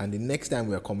that day, and the next time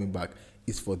we are coming back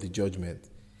is for the judgment.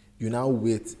 You now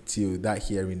wait till that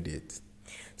hearing date.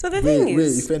 So the thing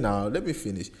is... Wait, now, let me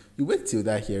finish. You wait till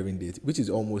that hearing date, which is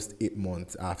almost 8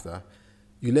 months after.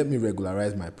 You let me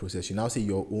regularize my process. You now say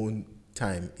your own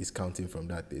time is counting from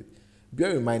that date.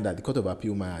 Bear in mind that the Court of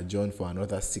Appeal might adjourn for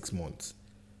another 6 months.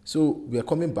 So we are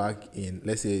coming back in,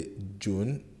 let's say,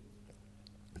 June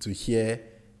to hear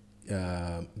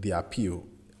the appeal,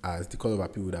 as the Court of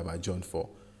Appeal would have adjourned for.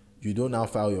 You don't now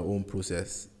file your own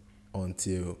process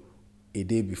until a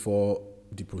day before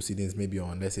the proceedings, maybe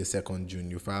on, let's say, 2nd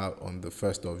June. You file on the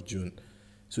 1st of June.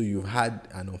 So you've had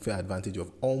an unfair advantage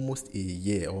of almost a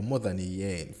year, or more than a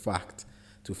year, in fact,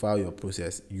 to file your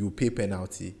process. You pay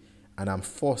penalty, and I'm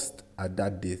forced at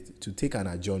that date to take an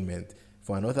adjournment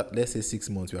for another, let's say, 6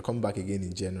 months. We are coming back again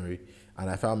in January, and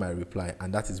I file my reply,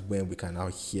 and that is when we can now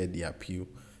hear the appeal.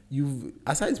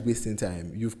 Aside wasting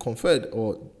time, you've conferred,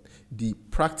 or the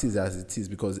practice as it is,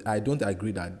 because I don't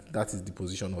agree that that is the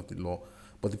position of the law,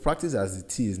 but the practice as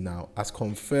it is now has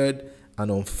conferred an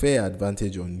unfair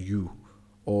advantage on you,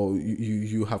 or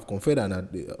you have conferred an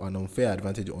unfair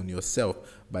advantage on yourself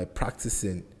by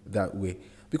practicing that way,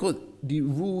 because the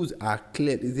rules are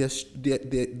clear.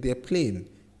 They're plain.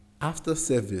 After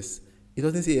service, it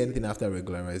doesn't say anything after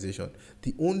regularization.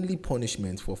 The only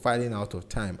punishment for filing out of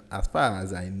time, as far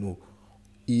as I know,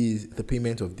 is the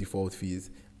payment of default fees,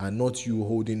 and not you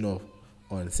holding off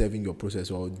on serving your process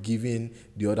or giving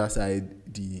the other side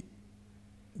the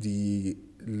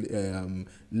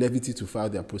levity to file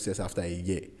their process after a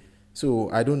year. So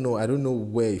I don't know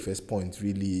where Ife's point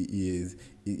really is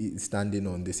standing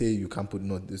on. They say you can't put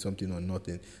something on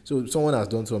nothing. So someone has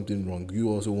done something wrong. You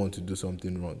also want to do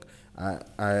something wrong.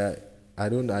 I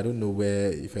don't know where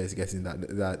Ife is getting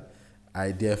that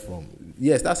idea from.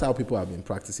 Yes, that's how people have been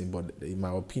practicing, but in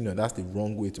my opinion, that's the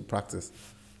wrong way to practice.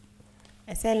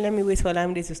 I said, let me wait for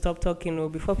Olamide to stop talking,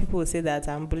 before people will say that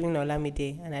I'm bullying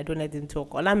Olamide and I don't let him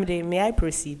talk. Olamide, may I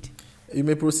proceed? You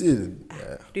may proceed. I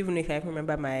don't even know if I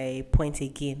remember my point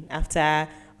again. After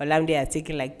Olamide had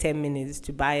taken like 10 minutes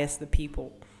to bias the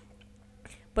people.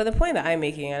 But the point that I'm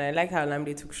making, and I like how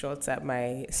Olamide took shots at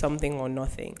my something or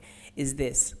nothing, is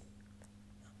this.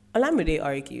 Olamide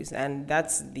argues, and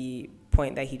that's the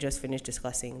point that he just finished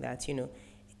discussing, that,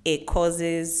 it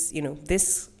causes,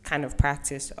 this kind of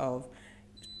practice of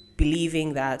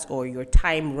believing that, or your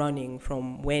time running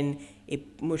from when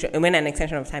an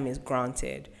extension of time is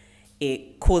granted,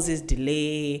 it causes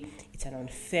delay, it's an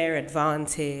unfair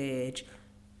advantage.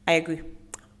 I agree.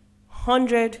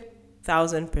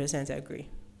 100,000% agree.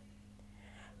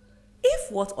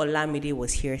 If what Olamide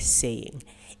was here saying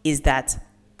is that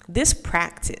this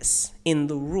practice in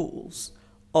the rules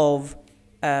of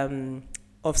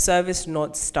service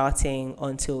not starting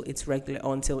until it's regular,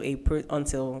 until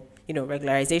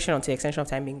regularization, until extension of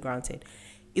time being granted,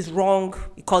 is wrong.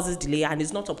 It causes delay and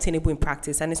is not obtainable in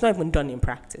practice, and it's not even done in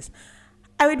practice.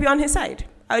 I would be on his side.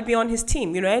 I would be on his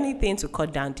team. Anything to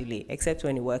cut down delay, except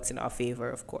when it works in our favor,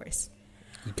 of course.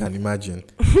 You can imagine.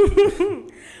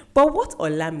 But what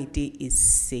Olamide is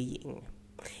saying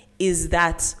is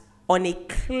that on a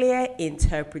clear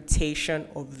interpretation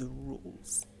of the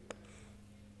rules,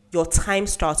 your time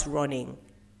starts running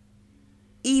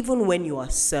even when you are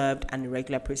served an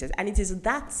irregular process. And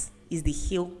that is the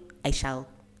hill I shall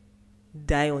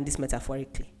die on, this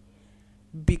metaphorically.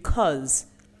 Because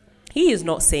he is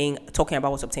not talking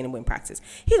about what's obtainable in practice.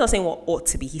 He's not saying what ought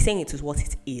to be. He's saying it is what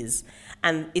it is.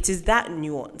 And it is that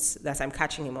nuance that I'm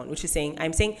catching him on, which is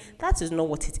I'm saying that is not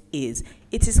what it is.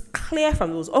 It is clear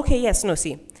from those. Okay, yes, no,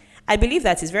 see. I believe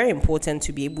that it's very important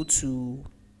to be able to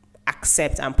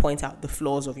accept and point out the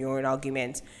flaws of your own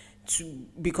argument.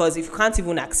 Because if you can't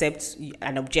even accept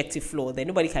an objective flaw, then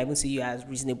nobody can even see you as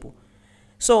reasonable.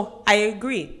 So I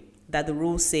agree that the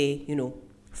rules say,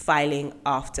 filing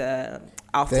after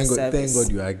service. Thank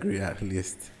God you agree at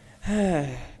least.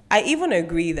 I even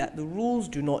agree that the rules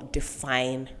do not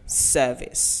define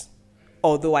service,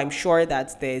 although I'm sure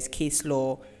that there's case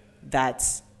law that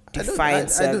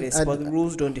defines service, but the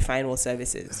rules don't define what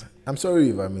service is. I'm sorry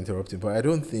if I'm interrupting, but I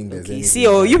don't think there's anything.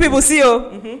 CO, you people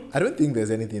CO. I don't think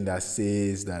there's anything that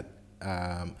says that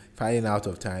filing out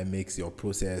of time makes your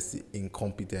process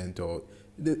incompetent, or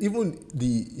even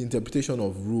the interpretation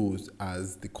of rules,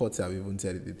 as the courts have even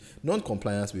said it,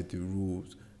 non-compliance with the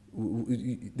rules,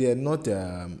 they are not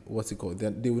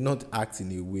they will not act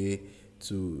in a way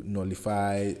to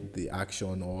nullify the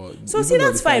action, or so see,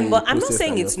 that's fine, but I'm not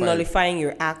saying it's nullifying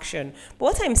your action. But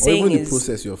what I'm saying or even is the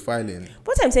process you're filing.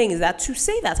 What I'm saying is that to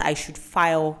say that I should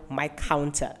file my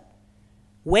counter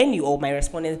when or my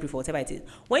respondent's brief, whatever it is,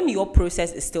 when your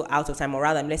process is still out of time, or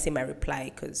rather, let's say my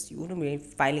reply, because you wouldn't be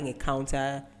filing a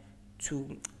counter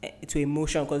to a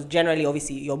motion, because generally,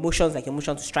 obviously, your motions, like your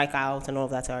motion to strike out and all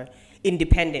of that, are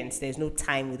independent. There's no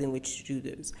time within which to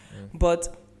do those.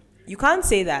 But you can't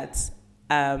say that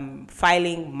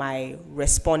filing my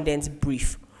respondent's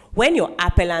brief when your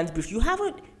appellant's brief,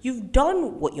 you've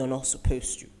done what you're not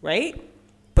supposed to, right?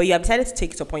 But you have decided to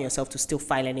take it upon yourself to still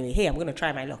file anyway. Hey, I'm going to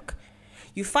try my luck.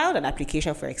 You filed an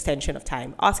application for extension of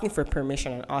time, asking for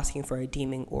permission and asking for a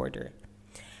deeming order.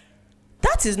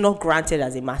 That is not granted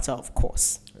as a matter of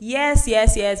course. Yes,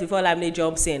 before Olamide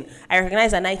jumps in, I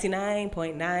recognize that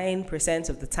 99.9%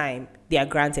 of the time they are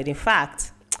granted. In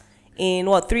fact, in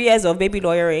 3 years of baby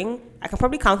lawyering, I can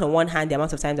probably count on one hand the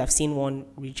amount of times I've seen one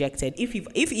rejected, if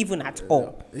even at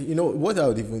all. What I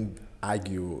would even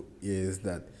argue is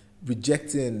that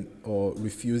rejecting or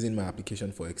refusing my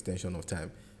application for extension of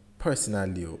time,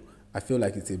 personally, I feel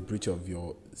like it's a breach of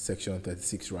your Section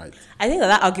 36 rights. I think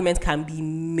that argument can be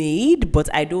made, but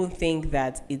I don't think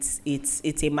that it's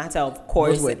a matter of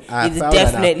course. It's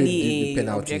definitely an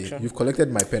objection. You've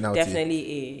collected my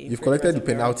penalty. You've collected the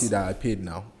penalty that I paid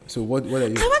now. So what are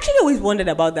you? I've actually always wondered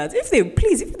about that. If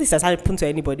this has happened to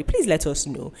anybody, please let us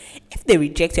know. If they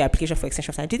reject your application for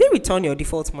extension of time, did they return your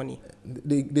default money?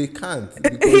 They can't,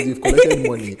 because you've collected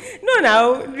money.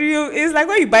 No, it's like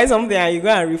when you buy something and you go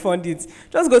and refund it.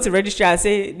 Just go to registry and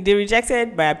say, they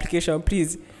rejected my application,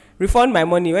 please refund my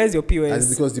money. Where's your POS? And it's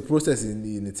because the process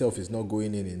in itself is not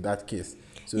going in that case.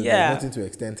 So there's nothing to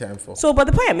extend time for. So, but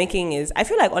the point I'm making is, I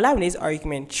feel like Olamide's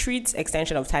argument treats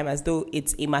extension of time as though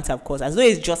it's a matter of course, as though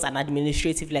it's just an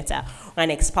administrative letter or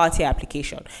an ex parte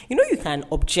application. You can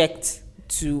object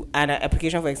to an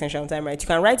application for extension of time, right? You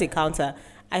can write a counter.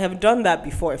 I have done that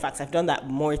before. In fact, I've done that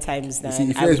more times than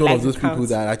Ife is one of those people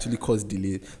that actually cause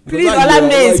delay. Please,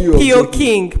 Olamide is PO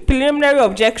king, preliminary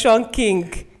objection king.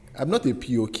 I'm not a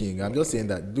PO king. I'm just saying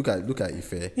that look at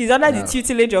Ife. He's under the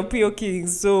tutelage of PO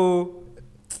kings, so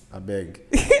I beg.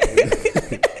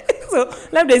 So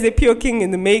Olamide is a PO king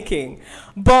in the making.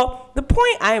 But the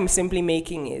point I am simply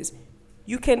making is,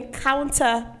 you can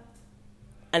counter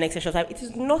an extension of time. It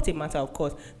is not a matter of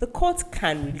course. The court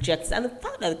can reject it, and the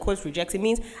fact that the court rejects it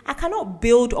means I cannot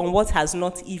build on what does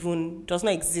not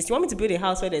exist. You want me to build a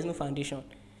house where there's no foundation?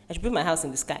 I should build my house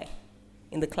in the sky,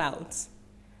 in the clouds.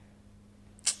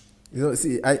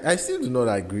 See, I still do not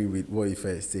agree with what Ife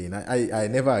is saying. I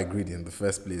never agreed in the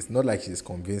first place. Not like she's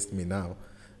convinced me now,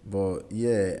 but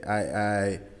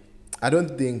yeah, I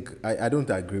don't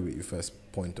agree with Ife's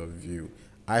point of view.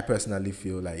 I personally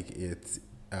feel like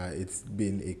it's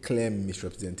been a clear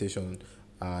misrepresentation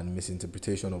and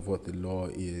misinterpretation of what the law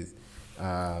is,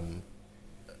 and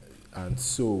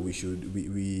so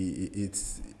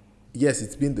yes,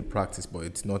 it's been the practice, but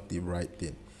it's not the right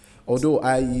thing. Although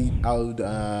I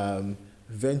would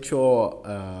venture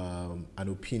an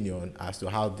opinion as to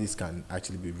how this can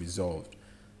actually be resolved.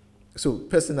 So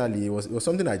personally, it was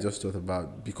something I just thought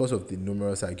about because of the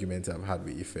numerous arguments I've had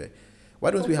with Ife.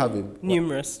 Why don't we have a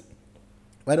Numerous.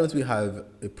 why don't we have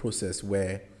a process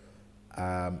where,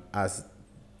 as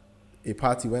a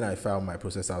party, when I file my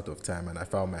process out of time and I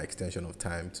file my extension of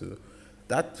time to,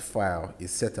 that file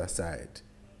is set aside,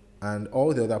 and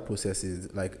all the other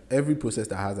processes, like every process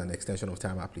that has an extension of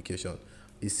time application,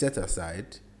 is set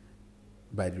aside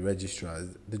by the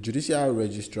registrars, the judicial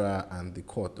registrar and the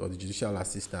court, or the judicial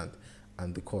assistant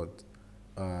and the court,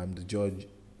 the judge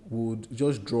would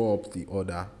just draw up the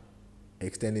order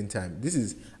extending time. This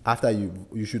is after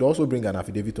you should also bring an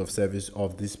affidavit of service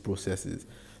of these processes.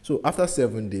 So after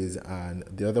 7 days and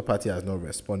the other party has not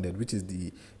responded, which is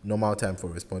the normal time for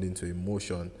responding to a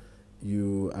motion,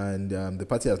 the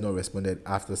party has not responded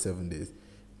after 7 days,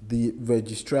 the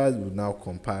registrars will now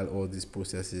compile all these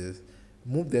processes,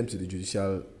 move them to the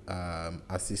judicial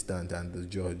assistant and the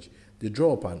judge. They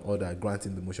draw up an order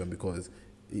granting the motion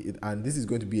and this is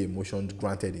going to be a motion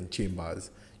granted in chambers.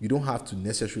 You don't have to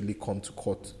necessarily come to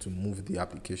court to move the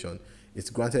application. It's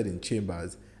granted in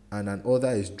chambers, and an order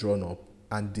is drawn up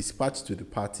and dispatched to the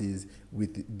parties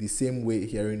with the same way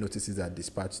hearing notices are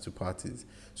dispatched to parties,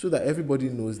 so that everybody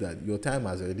knows that your time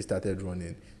has already started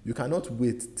running. You cannot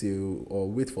wait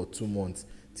for 2 months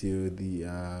till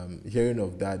the hearing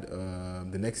of that,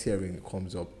 the next hearing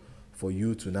comes up for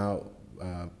you to now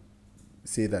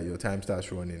say that your time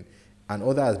starts running. An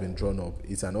order has been drawn up.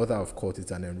 It's an order of court.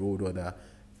 It's an enrolled order.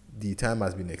 The time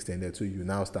has been extended, so you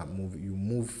now start moving. You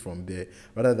move from there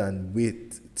rather than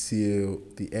wait till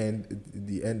the end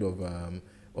of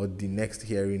or the next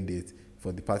hearing date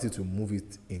for the party to move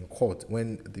it in court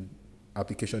when the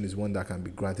application is one that can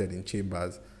be granted in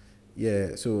chambers.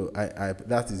 Yeah, so I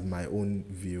that is my own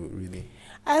view, really.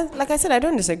 Like I said, I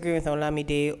don't disagree with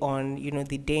Olamide on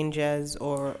the dangers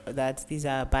or that these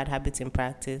are bad habits in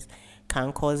practice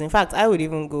can cause. In fact, I would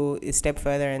even go a step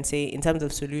further and say, in terms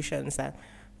of solutions, that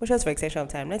motions for extension of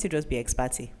time, let it just be ex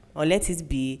parte, or let it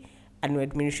be an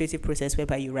administrative process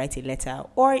whereby you write a letter,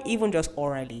 or even just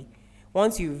orally.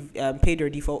 Once you've paid your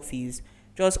default fees,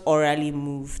 just orally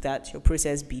move that your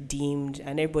process be deemed,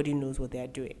 and everybody knows what they are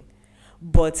doing.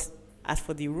 But as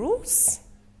for the rules,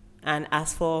 and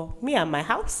as for me and my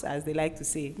house, as they like to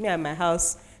say, me and my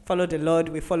house follow the Lord,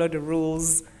 we follow the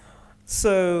rules.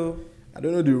 So I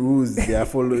don't know the rules they are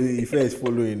following. Ife is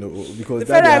following because the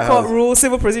Federal Court Rules,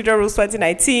 Civil Procedure Rules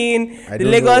 2019, the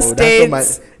Lagos State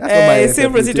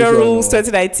Civil Procedure Rules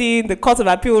 2019, the Court of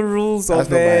Appeal Rules of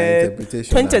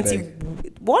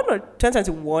 2021 or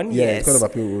 2021. Yeah, yes, Court of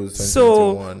Appeal Rules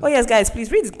 2021. So, yes, guys,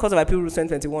 please read the Court of Appeal Rules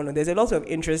 2021. There's a lot of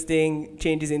interesting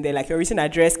changes in there. Like your written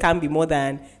address can be more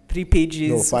than 3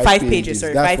 pages, no, 5 pages.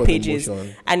 Sorry, that's 5 pages,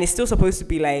 and it's still supposed to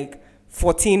be like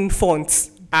 14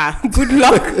 fonts. Good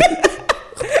luck.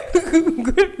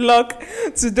 Good luck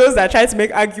to those that try to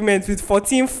make arguments with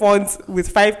 14 fonts with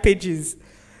 5 pages.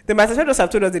 The Massachusetts just have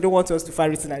told us they don't want us to file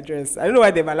written address. I don't know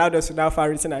why they've allowed us to now file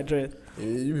written address.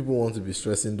 You people want to be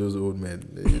stressing those old men.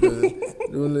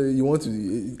 You want to.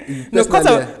 No, Court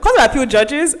of Appeal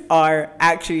judges are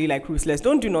actually like ruthless.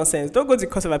 Don't do nonsense. Don't go to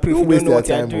Court of Appeal if you don't know what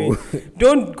you're doing.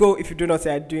 Don't go if you don't know what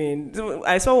you're doing. So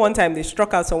I saw one time they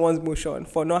struck out someone's motion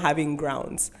for not having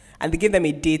grounds, and they gave them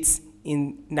a date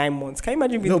in 9 months. Can you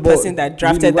imagine being the person that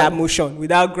drafted that motion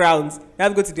without grounds? You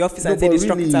have to go to the office and say they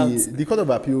struck it out. The Court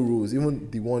of Appeal rules, even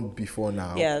the one before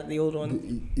now, the old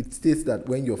one, it states that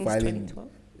when you're filing,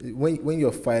 when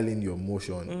you're filing your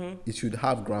motion, it should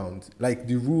have grounds. Like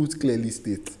the rules clearly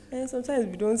state. And sometimes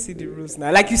we don't see the rules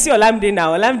now. Like you see Olamide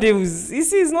now. Olamide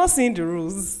he's not seeing the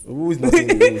rules. Who is not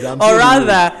seeing the rules? Or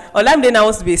rather, Olamide now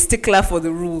wants to be a stickler for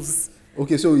the rules.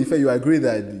 Okay, so if you agree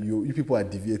that you people are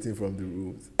deviating from the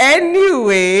rules.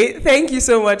 Anyway, thank you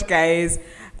so much, guys.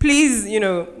 Please,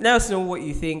 let us know what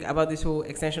you think about this whole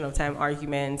extension of time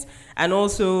argument, and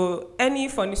also any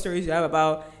funny stories you have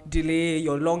about delay,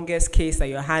 your longest case that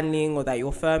you're handling or that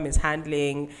your firm is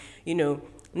handling.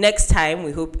 Next time,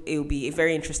 we hope it will be a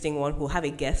very interesting one. We'll have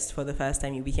a guest for the first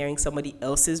time. You'll be hearing somebody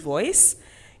else's voice.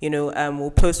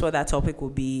 We'll post what that topic will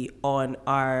be on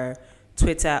our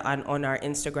Twitter and on our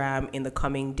Instagram in the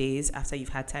coming days after you've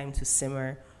had time to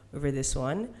simmer over this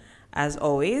one. As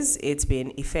always, it's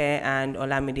been Ife and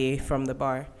Olamide from the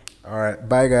bar. All right.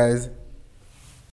 Bye, guys.